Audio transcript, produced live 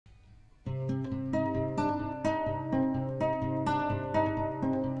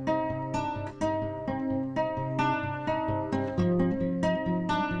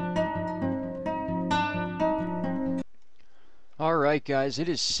Alright guys, it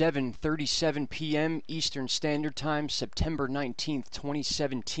is 7:37 p.m. Eastern Standard Time, September 19th,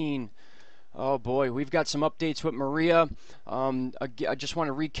 2017. Oh boy, we've got some updates with Maria. I just want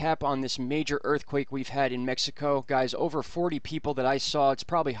to recap on this major earthquake we've had in Mexico. Guys, over 40 people that I saw, it's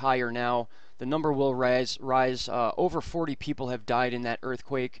probably higher now. The number will rise. Over 40 people have died in that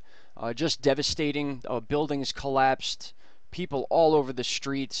earthquake. Just devastating. Buildings collapsed. People all over the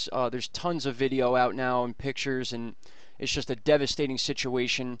streets. There's tons of video out now and pictures, and it's just a devastating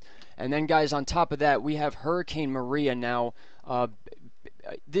situation. And then, guys, on top of that, we have Hurricane Maria now.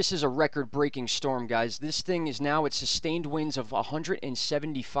 This is a record-breaking storm, guys. This thing is now at sustained winds of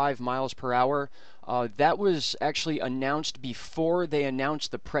 175 miles per hour. That was actually announced before they announced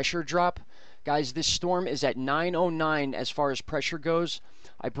the pressure drop. Guys, this storm is at 909 as far as pressure goes.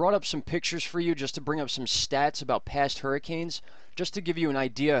 I brought up some pictures for you just to bring up some stats about past hurricanes. Just to give you an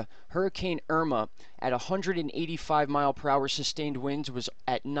idea, Hurricane IRMA at 185 mile per hour sustained winds was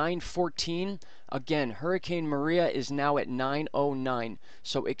at 914. Again, Hurricane Maria is now at 909.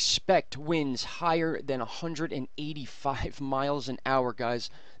 So expect winds higher than 185 miles an hour, guys.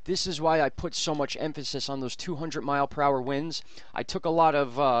 This is why I put so much emphasis on those 200 mile per hour winds. I took a lot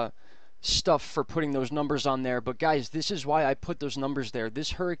of stuff for putting those numbers on there, but guys, this is why I put those numbers there. This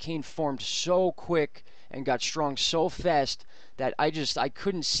hurricane formed so quick and got strong so fast that I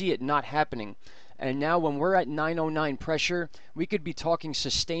couldn't see it not happening. And now when we're at 909 pressure, we could be talking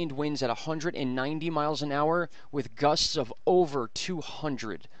sustained winds at 190 miles an hour with gusts of over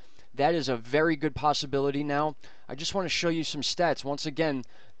 200. That is a very good possibility now. I just want to show you some stats. Once again,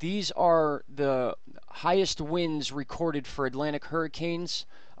 these are the highest winds recorded for Atlantic hurricanes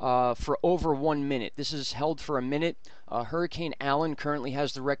for over 1 minute. This is held for a minute. Hurricane Allen currently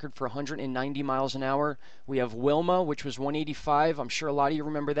has the record for 190 miles an hour. We have Wilma, which was 185. I'm sure a lot of you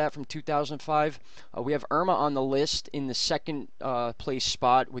remember that from 2005. We have Irma on the list in the second place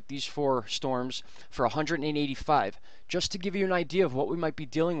spot with these four storms for 185. Just to give you an idea of what we might be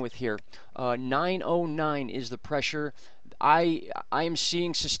dealing with here, 909 is the pressure. I am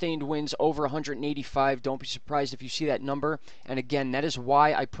seeing sustained winds over 185. Don't be surprised if you see that number. And again, that is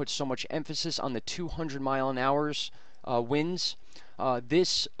why I put so much emphasis on the 200 mile an hour winds.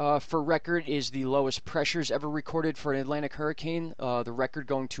 This, for record, is the lowest pressures ever recorded for an Atlantic hurricane. The record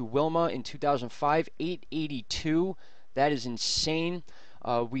going to Wilma in 2005, 882. That is insane.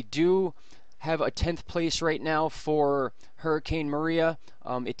 We do have a 10th place right now for Hurricane Maria.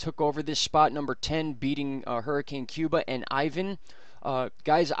 It took over this spot, number 10, beating Hurricane Cuba and Ivan.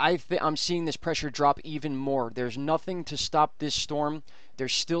 Guys, I'm seeing this pressure drop even more. There's nothing to stop this storm.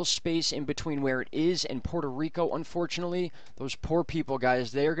 There's still space in between where it is and Puerto Rico, unfortunately. Those poor people,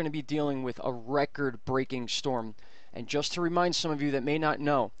 guys, they are going to be dealing with a record-breaking storm. And just to remind some of you that may not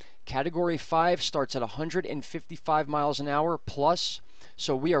know, Category 5 starts at 155 miles an hour plus.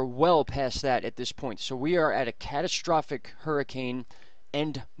 So we are well past that at this point. So we are at a catastrophic hurricane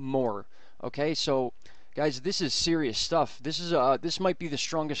and more. Okay, so guys, this is serious stuff. This might be the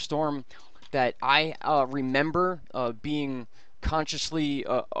strongest storm that I remember being consciously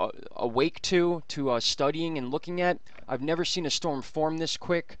awake to studying and looking at. I've never seen a storm form this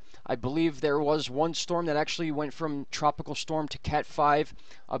quick. I believe there was one storm that actually went from tropical storm to Cat 5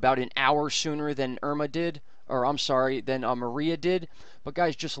 about an hour sooner than Irma did. Or I'm sorry, than Maria did. But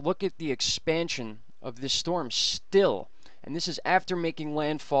guys, just look at the expansion of this storm still. And this is after making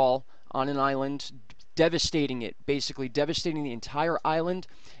landfall on an island, devastating it, basically devastating the entire island.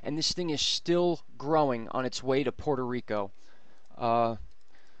 And this thing is still growing on its way to Puerto Rico.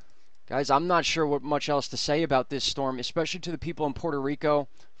 Guys, I'm not sure what much else to say about this storm, especially to the people in Puerto Rico.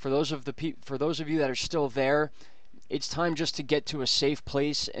 For those of you that are still there, it's time just to get to a safe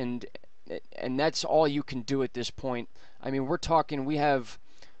place, and that's all you can do at this point. I mean, we're talking, we have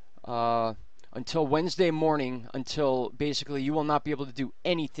until Wednesday morning, until basically you will not be able to do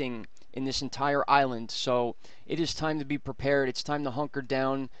anything in this entire island. So it is time to be prepared. It's time to hunker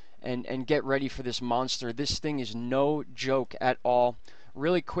down and get ready for this monster. This thing is no joke at all.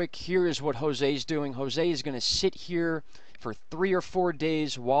 Really quick, here is what Jose's doing. Jose is going to sit here for 3 or 4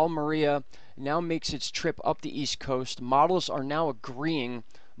 days while Maria now makes its trip up the East Coast. Models are now agreeing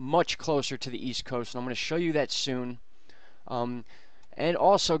much closer to the East Coast, and I'm going to show you that soon. And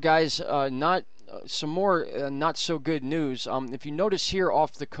also, guys, some more not so good news. If you notice here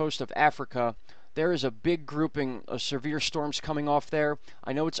off the coast of Africa, there is a big grouping of severe storms coming off there.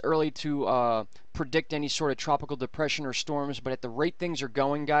 I know it's early to predict any sort of tropical depression or storms, but at the rate things are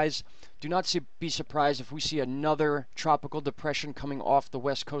going, guys, do not be surprised if we see another tropical depression coming off the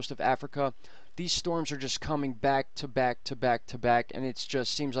west coast of Africa. These storms are just coming back to back to back to back, and it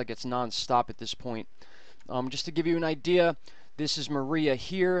just seems like it's non-stop at this point. Just to give you an idea, This is Maria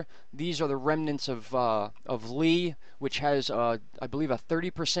here. These are the remnants of Lee, which has, I believe, a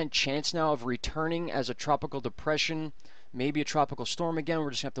 30% chance now of returning as a tropical depression, maybe a tropical storm again. We're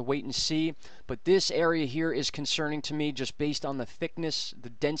just going to have to wait and see. But this area here is concerning to me just based on the thickness,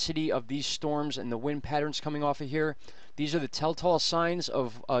 the density of these storms and the wind patterns coming off of here. These are the telltale signs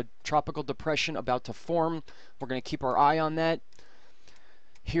of a tropical depression about to form. We're going to keep our eye on that.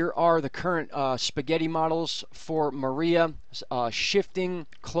 Here are the current spaghetti models for Maria, shifting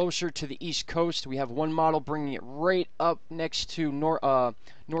closer to the east coast. We have one model bringing it right up next to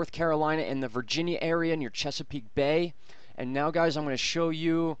North Carolina and the Virginia area near Chesapeake Bay. And now, guys, I'm going to show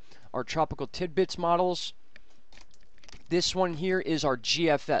you our tropical tidbits models. This one here is our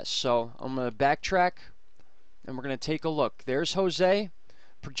GFS. So I'm going to backtrack and we're going to take a look. There's Jose,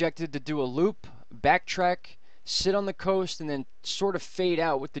 projected to do a loop, backtrack, sit on the coast, and then sort of fade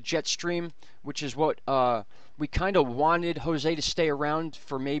out with the jet stream, which is what we kind of wanted Jose to stay around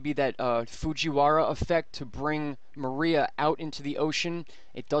for, maybe that Fujiwara effect to bring Maria out into the ocean.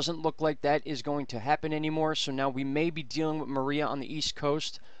 It doesn't look like that is going to happen anymore, so now we may be dealing with Maria on the east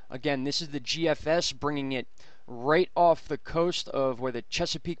coast. Again, this is the GFS, bringing it right off the coast of where the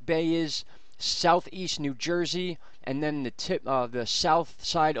Chesapeake Bay is, southeast New Jersey, and then the south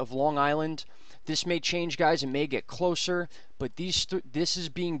side of Long Island. This may change, guys. It may get closer, but this is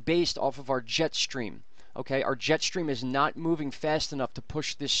being based off of our jet stream. Okay, our jet stream is not moving fast enough to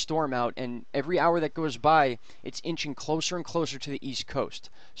push this storm out, and every hour that goes by, it's inching closer and closer to the east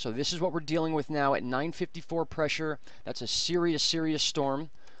coast. So this is what we're dealing with now at 954 pressure. That's a serious, serious storm.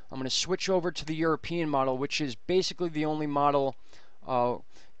 I'm going to switch over to the European model, which is basically the only model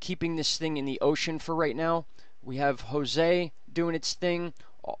keeping this thing in the ocean for right now. We have Jose doing its thing.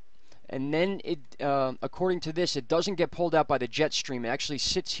 And then, according to this, it doesn't get pulled out by the jet stream. It actually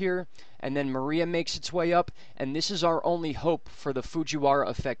sits here, and then Maria makes its way up. And this is our only hope for the Fujiwara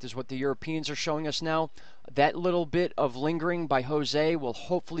effect, is what the Europeans are showing us now. That little bit of lingering by Jose will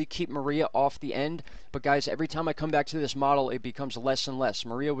hopefully keep Maria off the end. But guys, every time I come back to this model, it becomes less and less.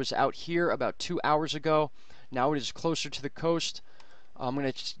 Maria was out here about 2 hours ago. Now it is closer to the coast. I'm going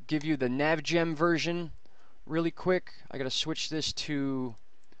to give you the NavGem version really quick. I got to switch this to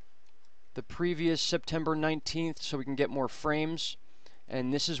the previous September 19th so we can get more frames.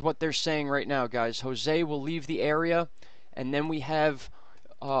 And this is what they're saying right now, guys. Jose will leave the area, and then we have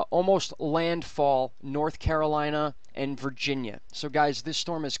almost landfall North Carolina and Virginia. So guys, this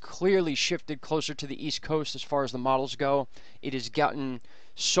storm has clearly shifted closer to the east coast as far as the models go. It has gotten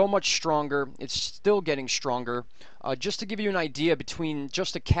so much stronger. It's still getting stronger. Just to give you an idea, between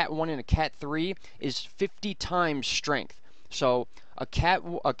just a Cat 1 and a Cat 3 is 50 times strength. So a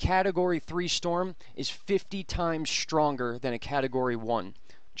Category 3 storm is 50 times stronger than a Category 1.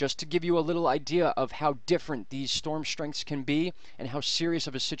 Just to give you a little idea of how different these storm strengths can be and how serious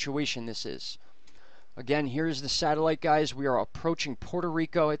of a situation this is. Again, here's the satellite, guys. We are approaching Puerto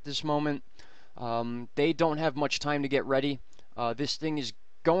Rico at this moment. They don't have much time to get ready. This thing is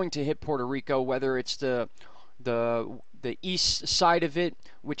going to hit Puerto Rico, whether it's the east side of it,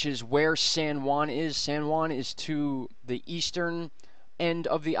 which is where San Juan is. San Juan is to the eastern end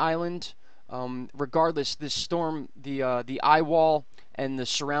of the island. Regardless, this storm, the eye wall and the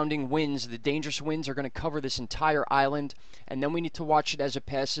surrounding winds, the dangerous winds, are going to cover this entire island, and then we need to watch it as it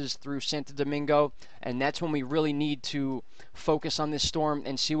passes through Santo Domingo, and that's when we really need to focus on this storm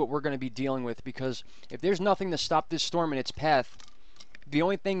and see what we're going to be dealing with, because if there's nothing to stop this storm in its path, the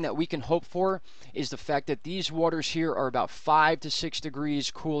only thing that we can hope for is the fact that these waters here are about 5 to 6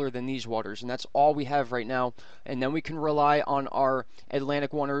 degrees cooler than these waters, and that's all we have right now. And then we can rely on our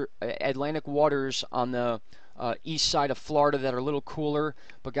Atlantic waters on the east side of Florida that are a little cooler.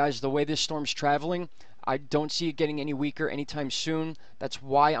 But guys, the way this storm's traveling, I don't see it getting any weaker anytime soon. That's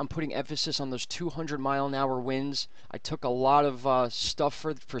why I'm putting emphasis on those 200-mile-an-hour winds. I took a lot of stuff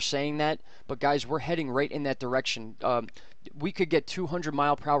for saying that, but guys, we're heading right in that direction. We could get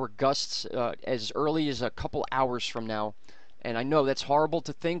 200-mile-per-hour gusts as early as a couple hours from now. And I know that's horrible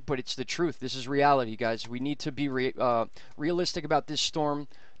to think, but it's the truth. This is reality, guys. We need to be realistic about this storm.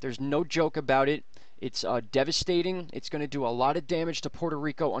 There's no joke about it. It's devastating. It's going to do a lot of damage to Puerto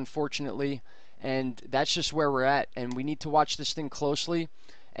Rico, unfortunately. And that's just where we're at. And we need to watch this thing closely.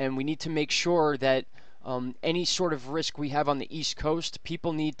 And we need to make sure that any sort of risk we have on the East Coast,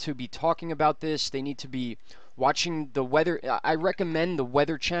 people need to be talking about this. They need to be watching the weather. I recommend the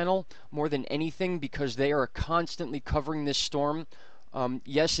Weather Channel more than anything because they are constantly covering this storm.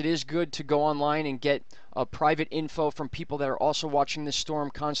 Yes, it is good to go online and get private info from people that are also watching this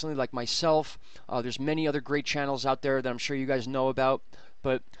storm constantly, like myself. There's many other great channels out there that I'm sure you guys know about.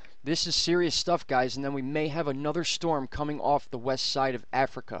 But This is serious stuff, guys, and then we may have another storm coming off the west side of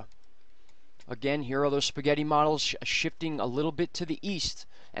Africa. Again, here are those spaghetti models shifting a little bit to the east,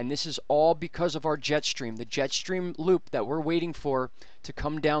 and this is all because of our jet stream. The jet stream loop that we're waiting for to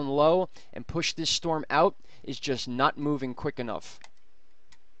come down low and push this storm out is just not moving quick enough.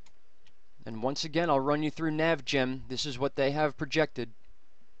 And once again, I'll run you through NavGem. This is what they have projected.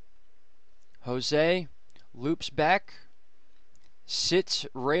 Jose loops back, sits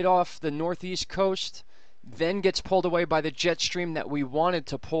right off the northeast coast, then gets pulled away by the jet stream that we wanted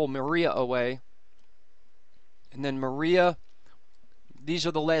to pull Maria away. And then Maria, these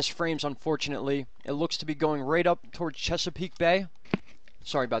are the last frames, unfortunately. It looks to be going right up towards Chesapeake Bay.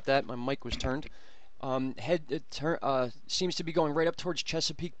 Sorry about that, my mic was turned. Seems to be going right up towards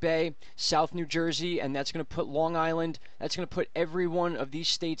Chesapeake Bay, South New Jersey, and that's going to put Long Island, that's going to put every one of these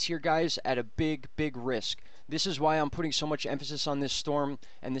states here, guys, at a big, big risk. This is why I'm putting so much emphasis on this storm,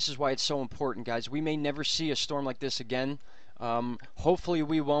 and this is why it's so important, guys. We may never see a storm like this again. Hopefully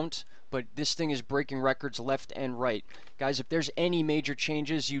we won't, but this thing is breaking records left and right. Guys, if there's any major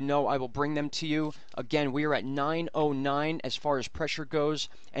changes, you know I will bring them to you. Again, we are at 909 as far as pressure goes,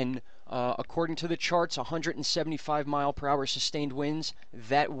 and according to the charts, 175 mile per hour sustained winds.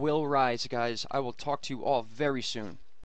 That will rise, guys. I will talk to you all very soon.